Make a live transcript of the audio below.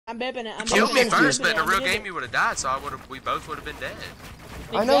I'm bipping it. Killed me first, but in a real game you would have died, so we both would have been dead.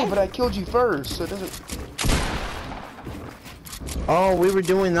 Exactly. I know, but I killed you first, so it doesn't. Oh, we were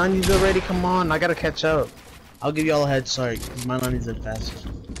doing 90s already. Come on, I gotta catch up. I'll give y'all a head start because my 90s are faster.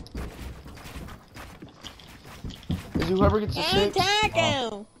 Is whoever gets a 6?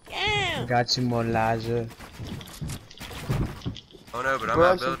 Taco. Yeah. Got you, Molaja. Oh no, but I'm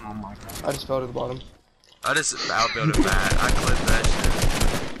Bro, outbuilding. Oh my god. I just fell to the bottom. I just outbuilded Matt. I clipped that shit.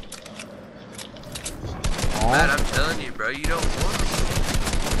 Matt, I'm telling you, bro, you don't want me.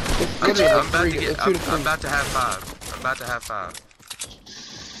 I'm about to have 5. I'm about to have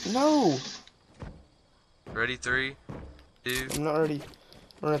 5. No! Ready? 3, 2. I'm not ready.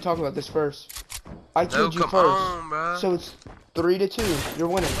 We're gonna talk about this first. I killed you come first. on, bro. So it's 3-2. You're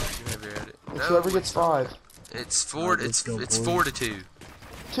winning. It's whoever gets 5. It's 4. It's 4-2.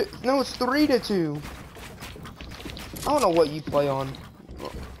 No, it's 3-2. I don't know what you play on.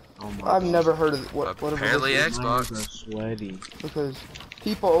 Oh my I've god. never heard of it. Apparently Xbox. Mine are sweaty. Because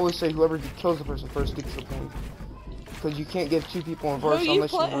people always say whoever kills the person first gets the point. Because you can't give 2 people in verse unless you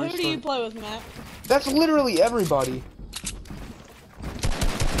restart. Who do you play with, Matt? That's literally everybody.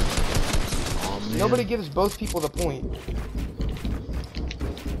 Oh, man. Nobody gives both people the point.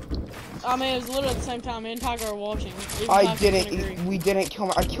 I mean, it was literally at the same time. Me and Tiger are watching. I didn't. We didn't kill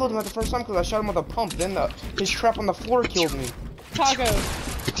him. I killed him at the first time because I shot him with a pump. Then his trap on the floor killed me. Taco.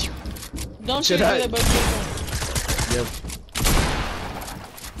 Don't shoot me. They both Yep.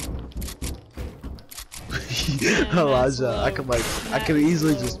 Elijah, I could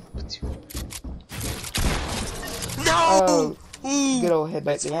easily just. No! Good old head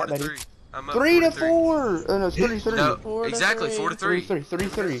back It's to 4 that, to buddy. 3. I'm up 3-4. Oh no, it's 3-3. No, exactly 4-3.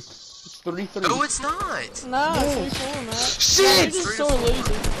 3-3. It's 3-3. No, it's not. No, Yes. it's 3-4, Matt. Shit! You're just sore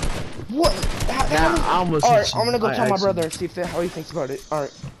losing. What? Alright, I'm gonna go tell my actually- brother and see how he thinks about it.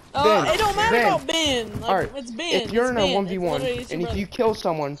 Alright. It don't matter about Ben. Like, Alright. it's Ben. If you're in a it's 1v1 Ben. and if you kill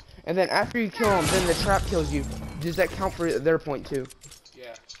someone and then after you kill him, then the trap kills you, does that count for their point too?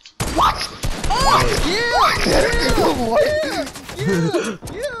 Yeah. What? Oh, What?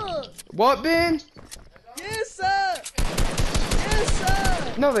 yeah. What, Ben? Yes, sir. Yes,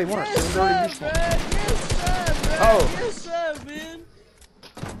 sir. No, they weren't. Yes, They were already sir, respawned. man. Yes, sir, man. Oh. Yes, sir, Ben.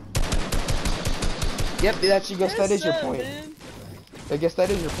 Yep, that's, I guess Yes, that is your sir, point. Ben. I guess that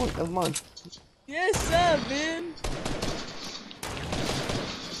is your point. Never mind. Yes, sir, Ben.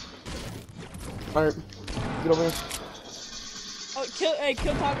 Alright, get over here. Oh, kill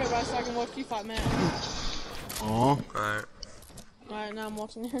Taco guys so I can watch you fight Matt. Oh. Alright, Alright, now I'm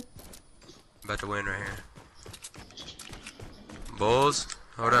watching you. about to win right here. Bulls,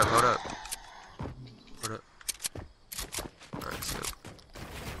 hold up. Hold up. Alright, let's go.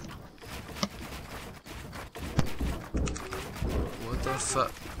 What the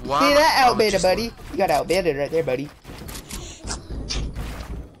fuck? Why See am I- that I was outbidder, just- buddy? You got outbidded right there, buddy.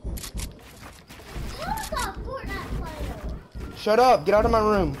 Shut up! Get out of my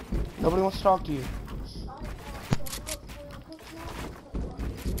room. Nobody wants to talk to you.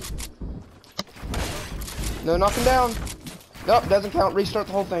 No, knock him down. Nope, doesn't count. Restart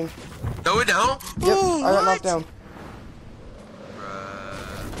the whole thing. No, it don't. Yep, Ooh, I got what? knocked down.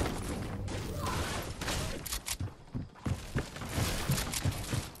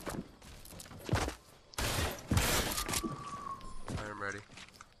 I'm ready.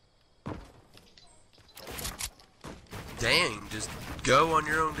 Dang, just go on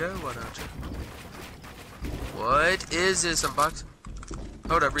your own go, why don't you? What is this unboxing?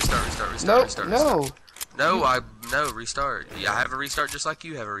 Hold up, restart. Nope, restart. no. No, restart. Yeah, I have a restart just like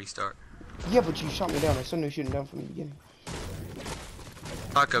you have a restart. Yeah, but you shot me down. I still knew shooting down from the beginning.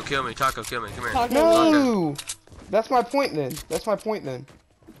 Taco, kill me. Come here. Taco, No! That's my point then.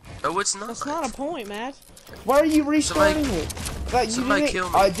 No, it's not. That's not a point, Matt. Why are you restarting Somebody- it? Like, you somebody didn't, kill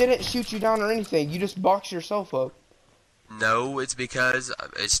me. I didn't shoot you down or anything. You just boxed yourself up. No, it's because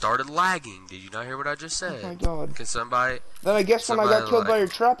it started lagging. Did you not hear what I just said? Oh my god. Can somebody... Then I guess when I got Somebody, killed by like, your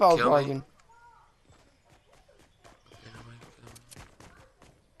trap, I was kill me? lagging.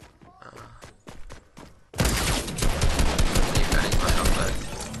 I need my health back.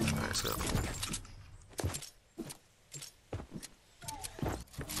 Alright, let's go.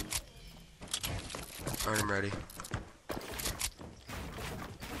 Alright, I'm ready.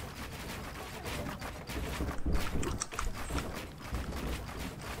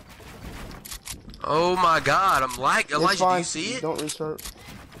 Oh my god, I'm like Elijah, It's fine. do you see it? Don't restart.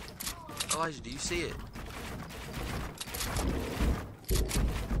 Elijah, do you see it?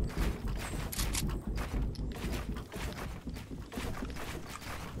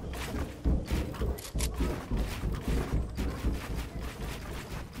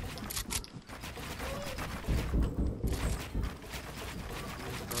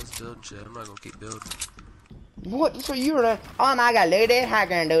 building shit. I'm not gonna keep building. What? So you were like, oh my god, look at that, how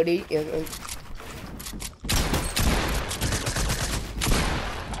can I do this?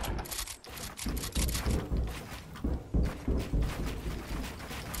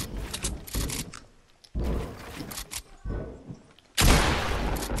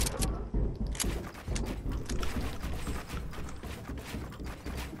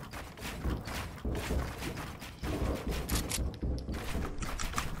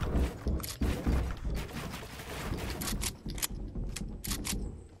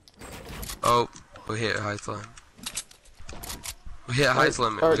 Oh, we hit height limit. We hit height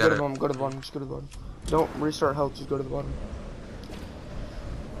limit. Alright, We go to gotta. the bottom, go to the bottom, just go to the bottom. Don't restart health, just go to the bottom.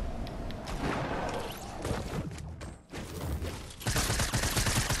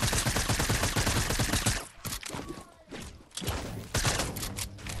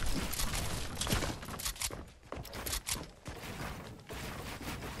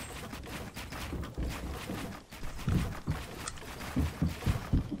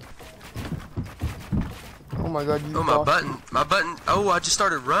 Oh my god, you Oh, my button. Oh, I just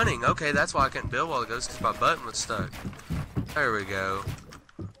started running. Okay, that's why I couldn't build while ago, because my button was stuck. There we go.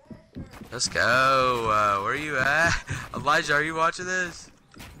 Let's go. Where are you at? Elijah, are you watching this?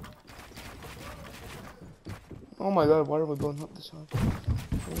 Oh my god, why are we blowing up this time?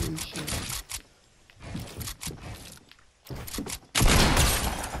 Holy shit.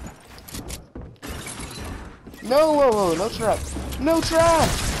 No, whoa, no trap. No trap!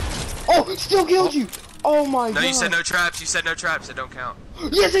 Oh, it still killed you! Oh my god. No, you said no traps. You said no traps. It don't count.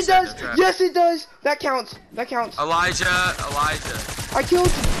 Yes, it does! No Yes, it does! That counts. That counts. Elijah. I killed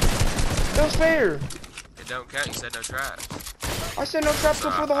you. That was fair. It don't count. You said no traps. I said no traps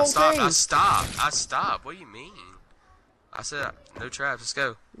before the whole I thing. stopped. What do you mean? I said no traps. Let's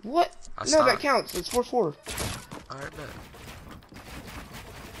go. What? I No, stopped. that counts. It's 4-4. Alright, bet.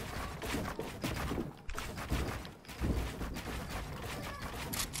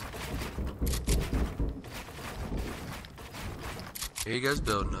 Here he goes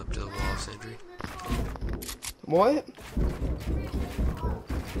building up to the wall, Sentry. What?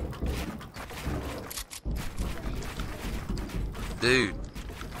 Dude,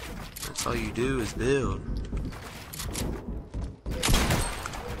 that's all you do is build.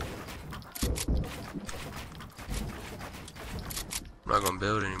 I'm not gonna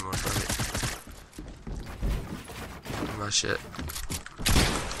build anymore, fuck it. My shit.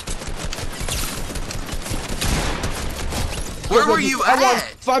 Where were you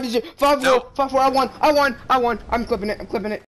at? 5-0, 5-4, 5-4, I won. I'm clipping it.